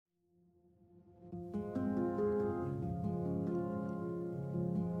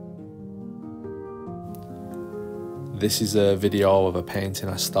This is a video of a painting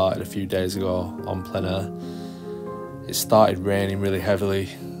I started a few days ago on plein air. It started raining really heavily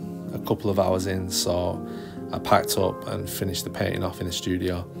a couple of hours in, so I packed up and finished the painting off in the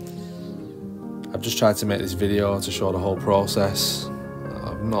studio. I've just tried to make this video to show the whole process.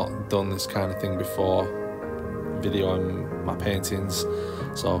 I've not done this kind of thing before, videoing my paintings,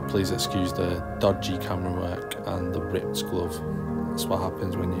 so please excuse the dodgy camera work and the ripped glove. That's what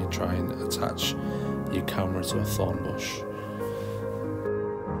happens when you try and attach your camera to a thorn bush.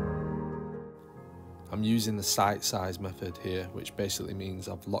 I'm using the sight size method here, which basically means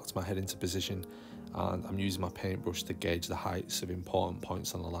I've locked my head into position and I'm using my paintbrush to gauge the heights of important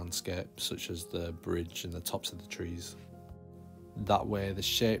points on the landscape, such as the bridge and the tops of the trees. That way the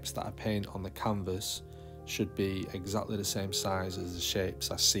shapes that I paint on the canvas should be exactly the same size as the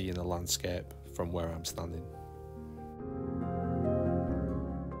shapes I see in the landscape from where I'm standing.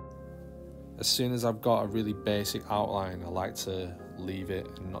 As soon as I've got a really basic outline, I like to leave it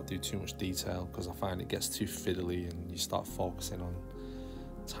and not do too much detail, because I find it gets too fiddly and you start focusing on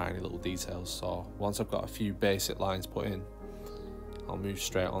tiny little details. So once I've got a few basic lines put in, I'll move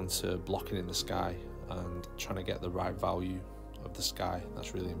straight on to blocking in the sky and trying to get the right value of the sky.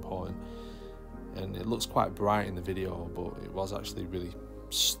 That's really important. And it looks quite bright in the video, but it was actually really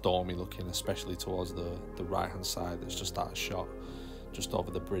stormy looking, especially towards the right hand side that's just out of shot, just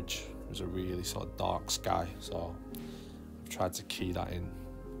over the bridge. It was a really sort of dark sky, so I've tried to key that in.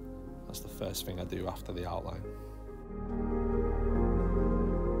 That's the first thing I do after the outline.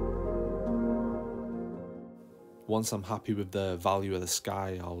 Once I'm happy with the value of the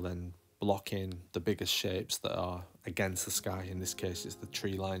sky, I'll then block in the biggest shapes that are against the sky. In this case, it's the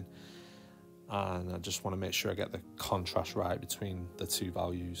tree line. And I just want to make sure I get the contrast right between the two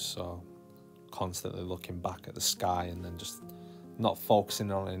values. So constantly looking back at the sky and then just not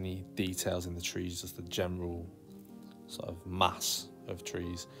focusing on any details in the trees, just the general sort of mass of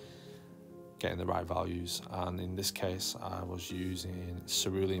trees, getting the right values. And in this case, I was using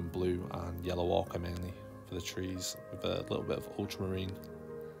cerulean blue and yellow ochre mainly for the trees, with a little bit of ultramarine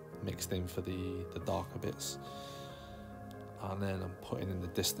mixed in for the darker bits. And then I'm putting in the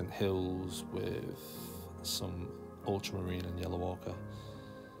distant hills with some ultramarine and yellow ochre.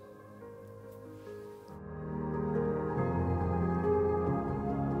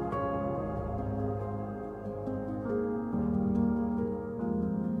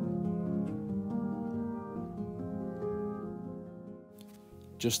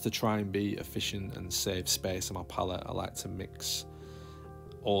 Just to try and be efficient and save space on my palette, I like to mix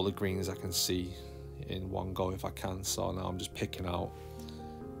all the greens I can see in one go if I can. So now I'm just picking out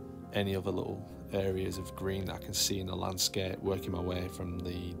any other little areas of green that I can see in the landscape, working my way from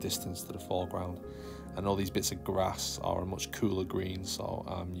the distance to the foreground. And all these bits of grass are a much cooler green, so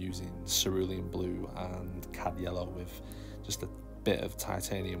I'm using cerulean blue and cad yellow with just a bit of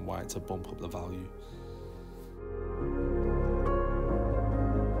titanium white to bump up the value.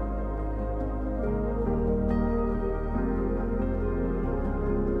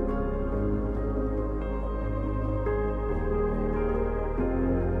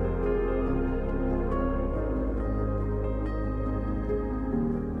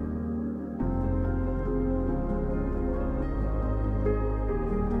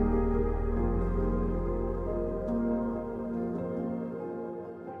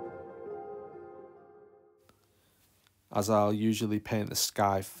 As I'll usually paint the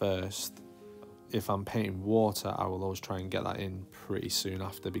sky first, if I'm painting water, I will always try and get that in pretty soon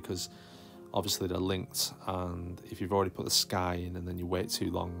after, because obviously they're linked, and if you've already put the sky in and then you wait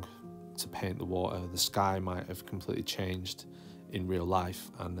too long to paint the water, the sky might have completely changed in real life,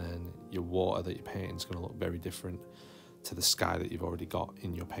 and then your water that you're painting is going to look very different to the sky that you've already got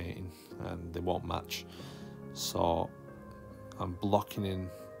in your painting, and they won't match. So I'm blocking in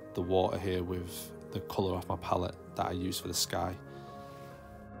the water here with the colour off my palette that I use for the sky.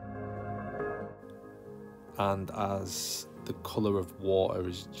 And as the colour of water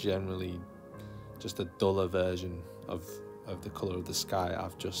is generally just a duller version of the colour of the sky,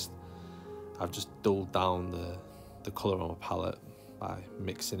 I've just dulled down the colour on my palette by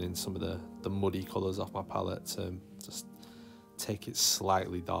mixing in some of the muddy colours off my palette to just take it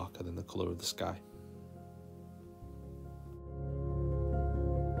slightly darker than the colour of the sky.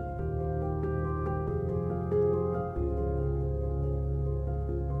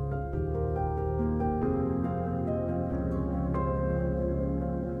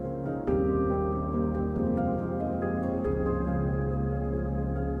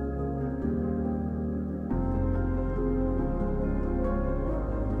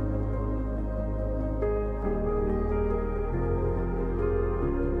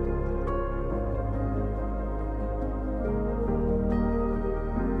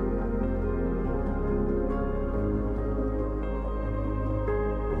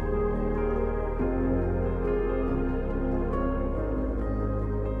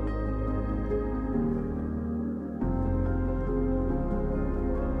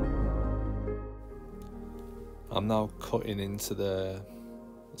 I'm now cutting into the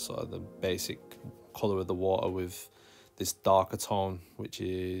sort of the basic colour of the water with this darker tone, which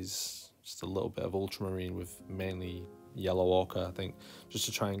is just a little bit of ultramarine with mainly yellow ochre, I think, just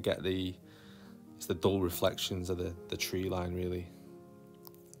to try and get the dull reflections of the tree line really,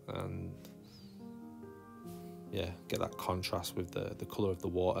 and yeah, get that contrast with the colour of the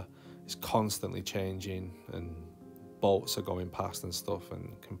water. It's constantly changing, and boats are going past and stuff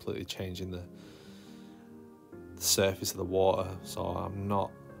and completely changing the surface of the water, so I'm not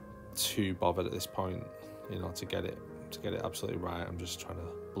too bothered at this point, you know, to get it absolutely right. I'm just trying to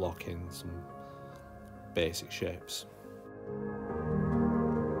block in some basic shapes.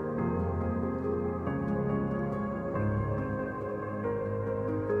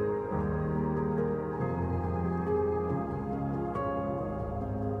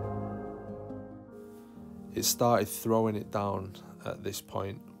 It started throwing it down at this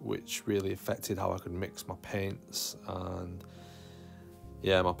point, which really affected how I could mix my paints, and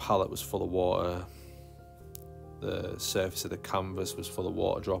yeah, my palette was full of water, the surface of the canvas was full of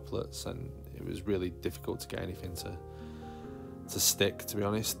water droplets, and it was really difficult to get anything to stick, to be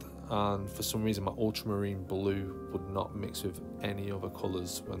honest. And for some reason my ultramarine blue would not mix with any other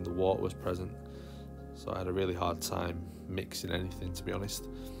colours when the water was present, so I had a really hard time mixing anything, to be honest.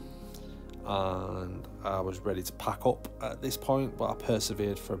 And I was ready to pack up at this point, but I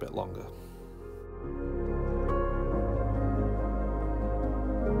persevered for a bit longer.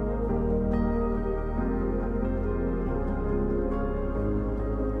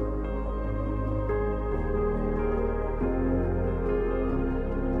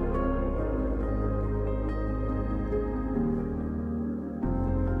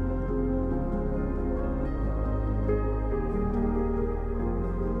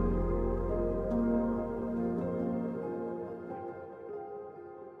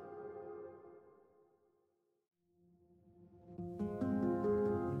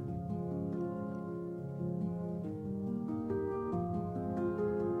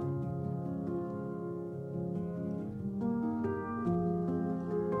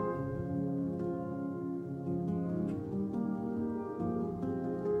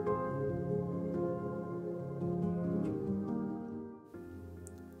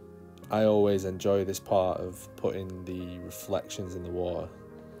 I always enjoy this part of putting the reflections in the water.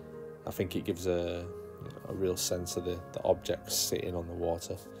 I think it gives a real sense of the object sitting on the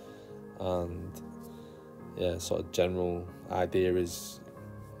water. And yeah, sort of general idea is,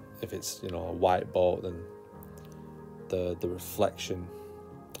 if it's, you know, a white boat, then the reflection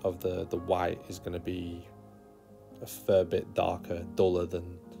of the white is going to be a fair bit darker, duller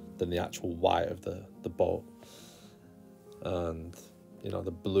than the actual white of the boat. And you know,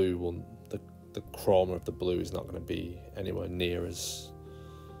 the blue will, the chroma of the blue is not going to be anywhere near as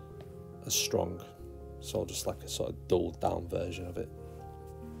strong, so just like a sort of dulled down version of it.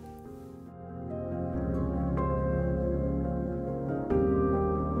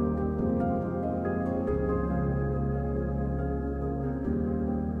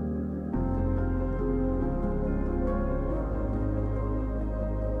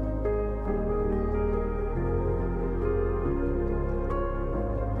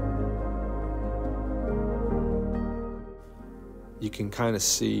 You can kind of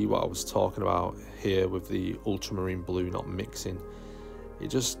see what I was talking about here with the ultramarine blue not mixing. It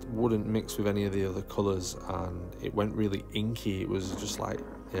just wouldn't mix with any of the other colours, and it went really inky. It was just like,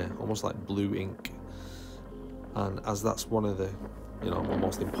 yeah, almost like blue ink. And as that's one of the, you know, my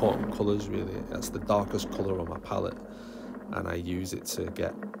most important colours really, that's the darkest colour on my palette, and I use it to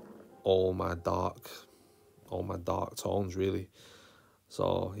get all my dark tones really.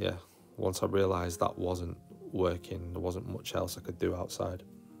 So yeah, once I realised that wasn't working, there wasn't much else I could do outside.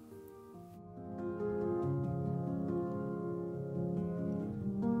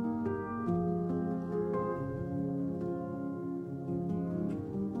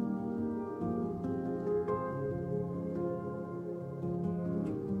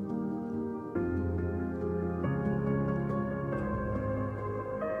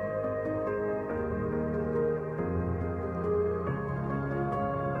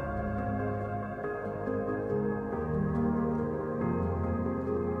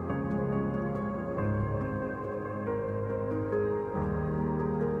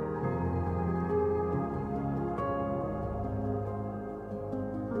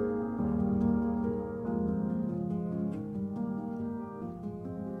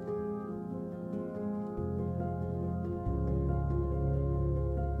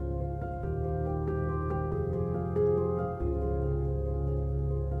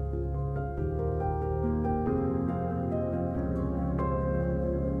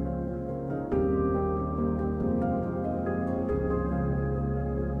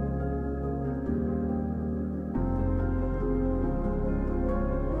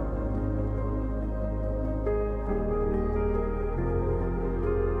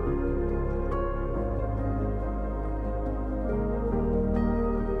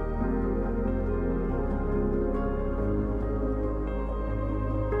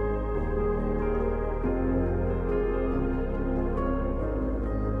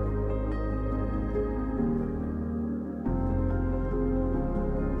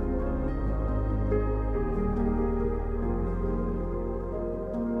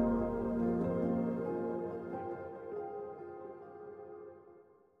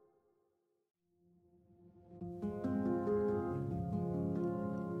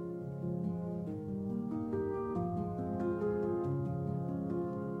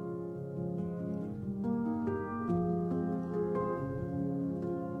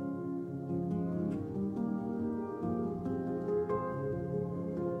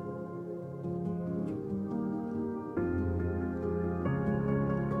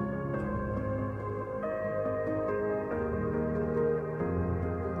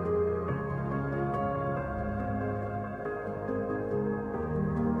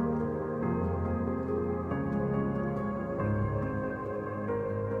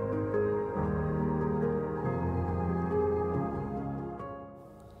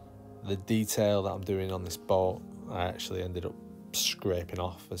 The detail that I'm doing on this boat, I actually ended up scraping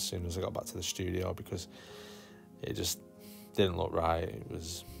off as soon as I got back to the studio because it just didn't look right. It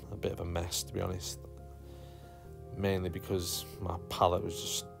was a bit of a mess, to be honest. Mainly because my palette was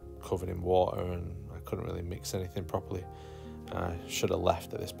just covered in water and I couldn't really mix anything properly. I should have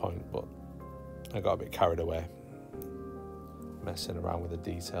left at this point, but I got a bit carried away messing around with the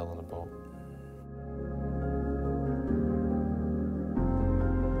detail on the boat.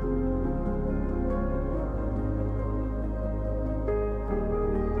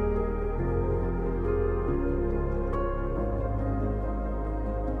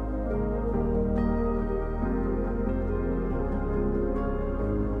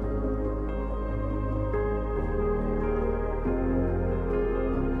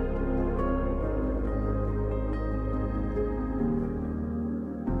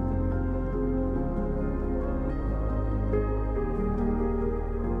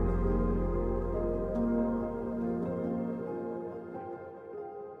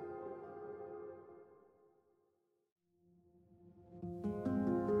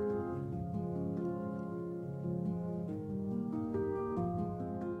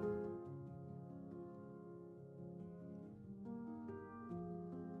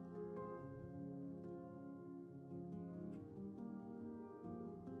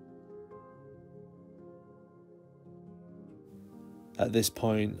 At this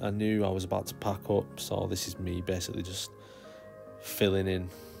point, I knew I was about to pack up, so this is me basically just filling in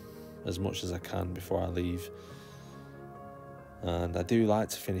as much as I can before I leave. And I do like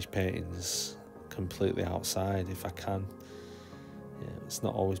to finish paintings completely outside if I can. Yeah, it's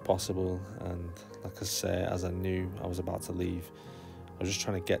not always possible, and like I say, as I knew I was about to leave, I was just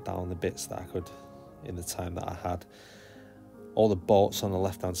trying to get down the bits that I could in the time that I had. All the boats on the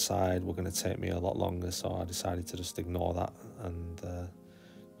left hand side were going to take me a lot longer, so I decided to just ignore that and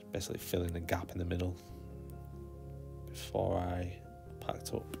basically fill in a gap in the middle before I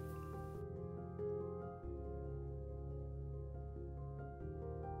packed up.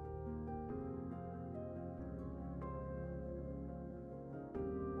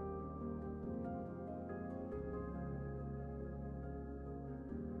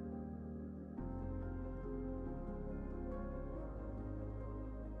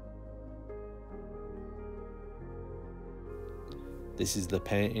 This is the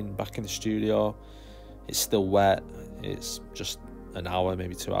painting back in the studio. It's still wet. It's just an hour,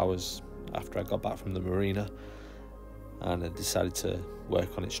 maybe 2 hours after I got back from the Marina, and I decided to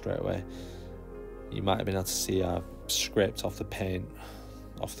work on it straight away. You might have been able to see I've scraped off the paint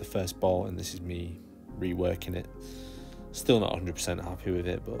off the first bolt, and this is me reworking it. Still not 100% happy with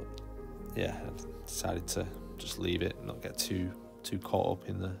it, but yeah, I've decided to just leave it, not get too caught up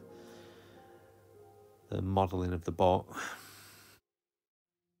in the modelling of the boat.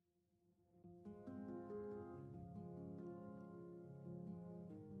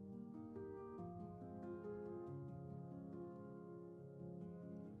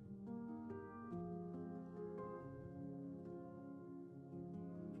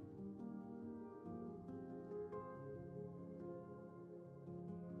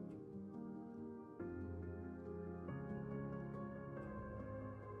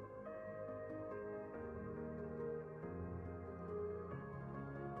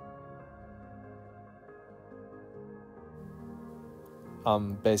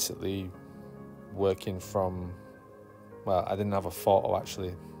 I'm basically working from, well, I didn't have a photo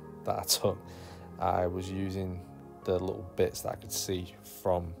actually that I took. I was using the little bits that I could see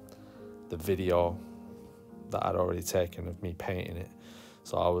from the video that I'd already taken of me painting it.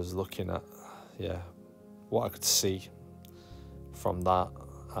 So I was looking at, what I could see from that,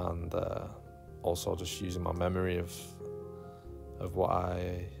 and also just using my memory of what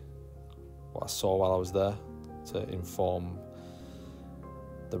I saw while I was there to inform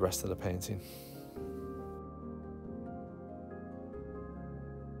the rest of the painting.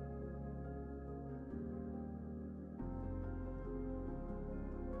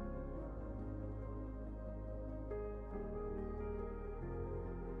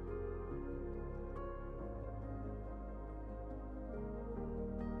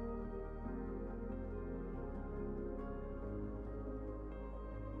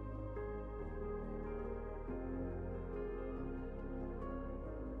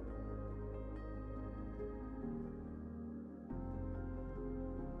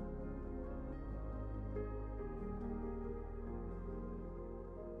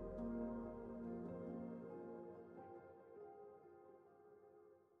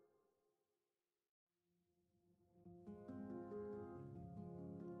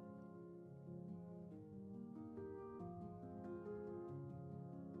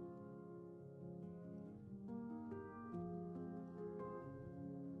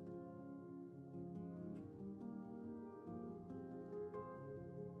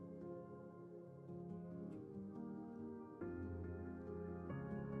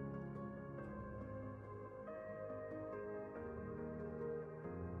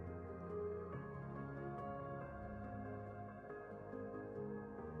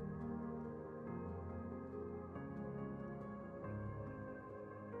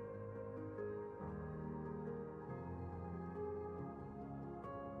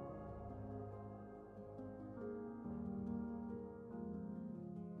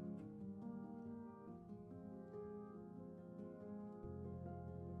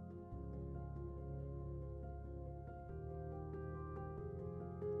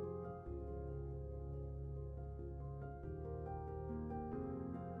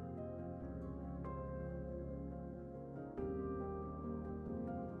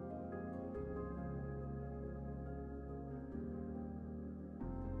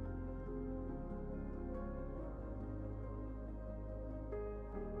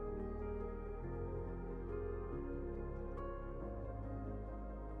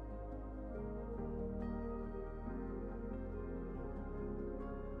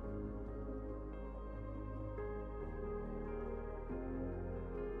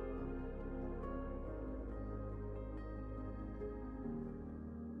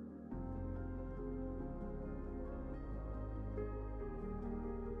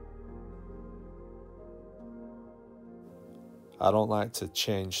 I don't like to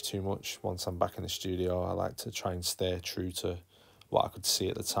change too much once I'm back in the studio. I like to try and stay true to what I could see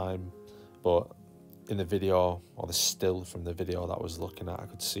at the time. But in the video, or the still from the video that I was looking at, I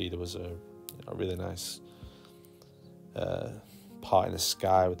could see there was a really nice part in the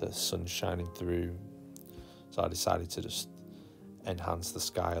sky with the sun shining through. So I decided to just enhance the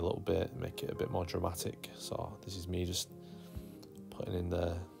sky a little bit, make it a bit more dramatic. So this is me just putting in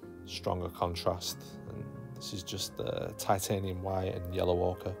the stronger contrast, and this is just the titanium white and yellow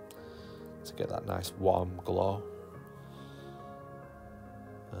ochre to get that nice warm glow,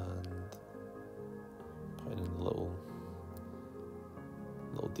 and putting in the little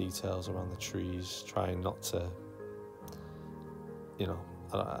details around the trees, trying not to,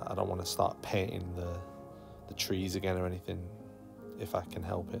 I don't want to start painting the trees again or anything if I can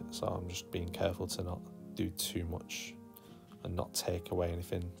help it. So I'm just being careful to not do too much and not take away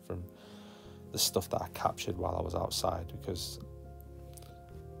anything from the stuff that I captured while I was outside, because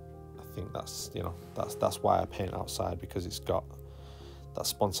I think that's why I paint outside, because it's got that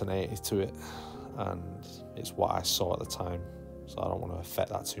spontaneity to it and it's what I saw at the time, so I don't want to affect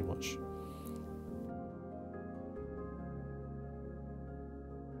that too much.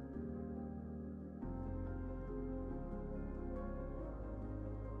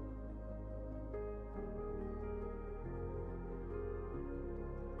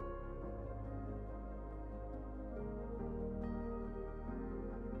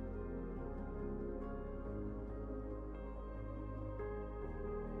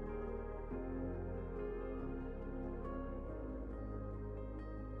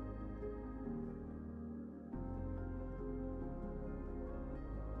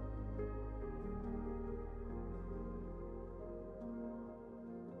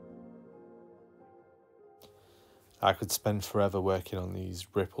 I could spend forever working on these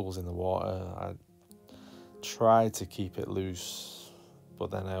ripples in the water. I try to keep it loose, but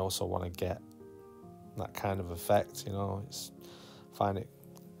then I also want to get that kind of effect, find it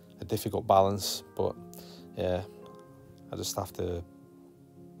a difficult balance. But yeah, I just have to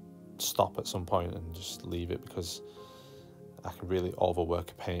stop at some point and just leave it, because I can really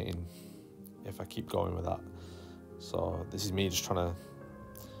overwork a painting if I keep going with that. So this is me just trying to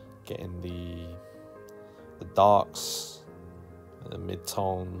get in the darks, the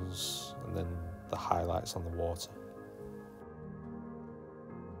mid-tones, and then the highlights on the water.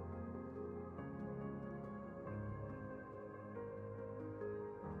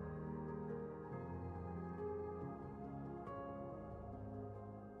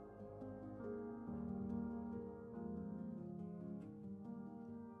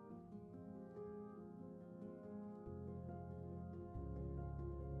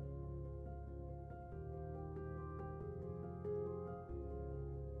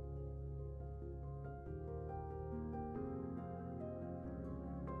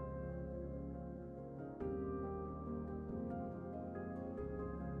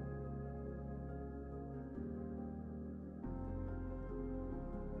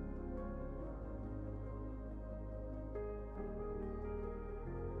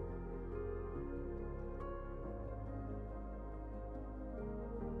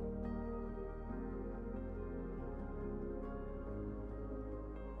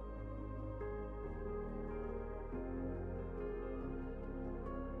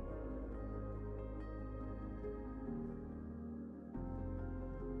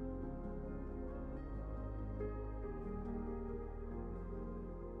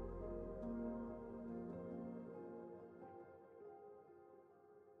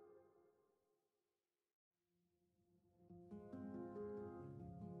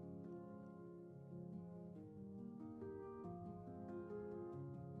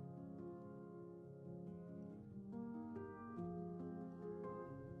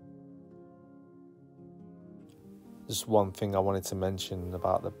 Just one thing I wanted to mention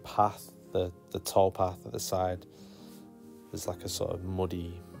about the path, the tow path at the side. There's like a sort of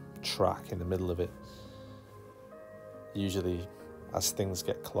muddy track in the middle of it. Usually, as things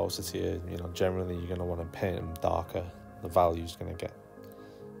get closer to you, generally you're going to want to paint them darker. The value's going to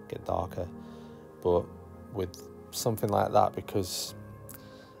get darker. But with something like that, because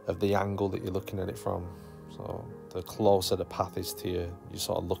of the angle that you're looking at it from, so the closer the path is to you, you're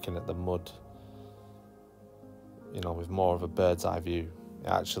sort of looking at the mud, with more of a bird's eye view. It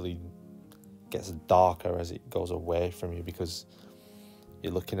actually gets darker as it goes away from you, because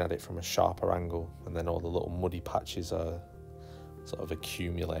you're looking at it from a sharper angle, and then all the little muddy patches are sort of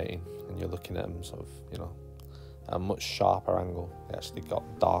accumulating, and you're looking at them sort of, at a much sharper angle. They actually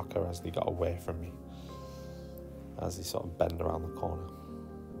got darker as they got away from me, as they sort of bend around the corner.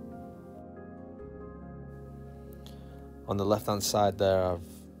 On the left hand side there, I've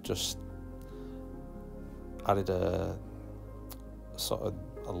just added a sort of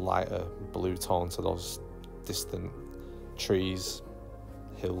a lighter blue tone to those distant trees,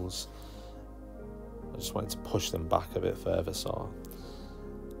 hills. I just wanted to push them back a bit further, so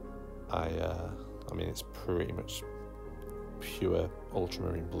I mean, it's pretty much pure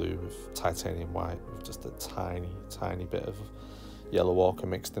ultramarine blue with titanium white with just a tiny bit of yellow ochre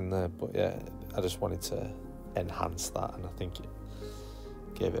mixed in there. But yeah, I just wanted to enhance that, and I think it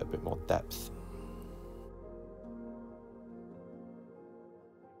gave it a bit more depth.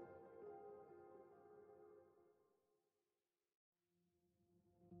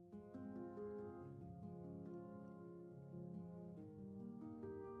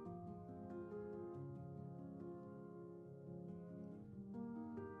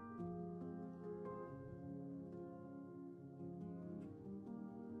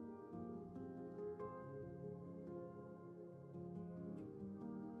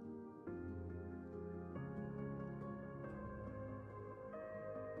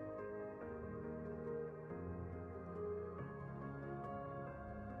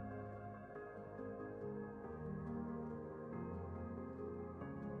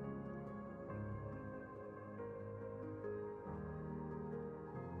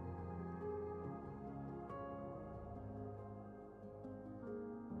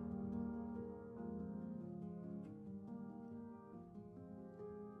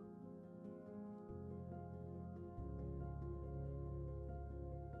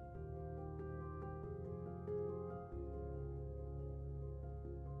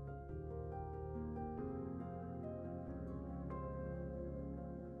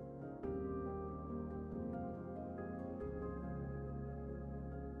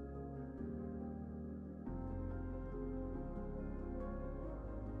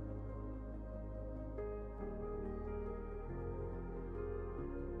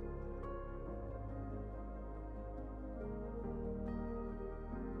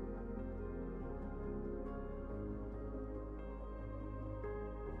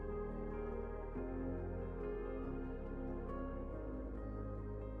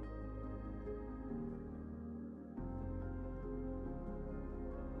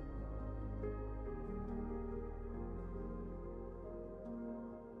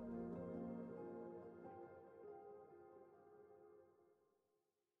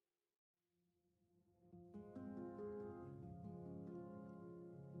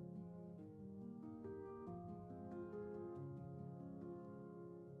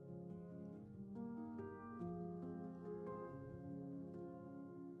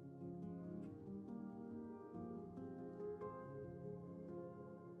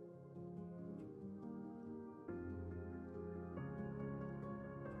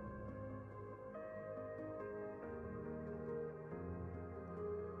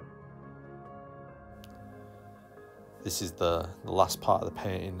 This is the last part of the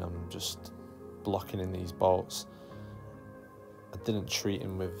painting. I'm just blocking in these boats. I didn't treat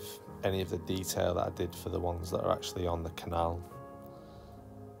them with any of the detail that I did for the ones that are actually on the canal.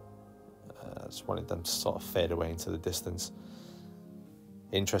 I just wanted them to sort of fade away into the distance.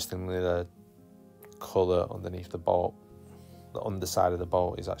 Interestingly, the colour underneath the boat, the underside of the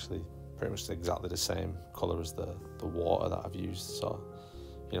boat, is actually pretty much exactly the same colour as the water that I've used. So,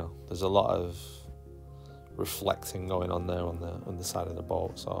 you know, there's a lot of reflecting going on there on the underside of the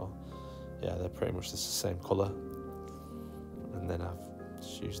boat. So yeah, they're pretty much just the same colour. And then I've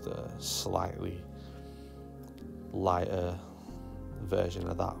just used a slightly lighter version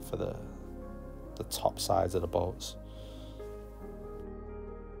of that for the top sides of the boats.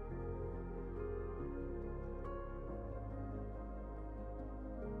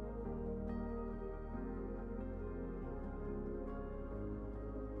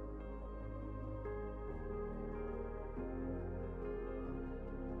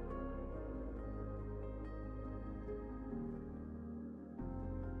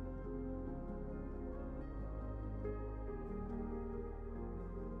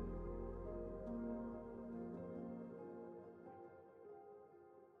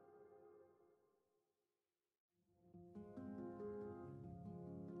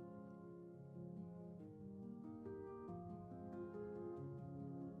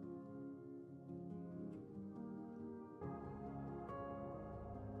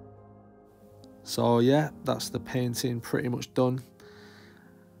 So yeah, that's the painting pretty much done.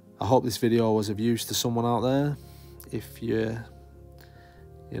 I hope this video was of use to someone out there. If you're,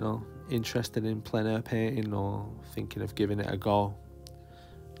 you know, interested in plein air painting or thinking of giving it a go,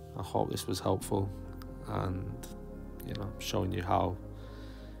 I hope this was helpful and, you know, showing you how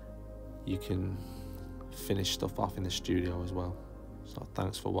you can finish stuff off in the studio as well. So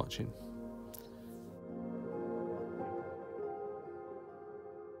thanks for watching.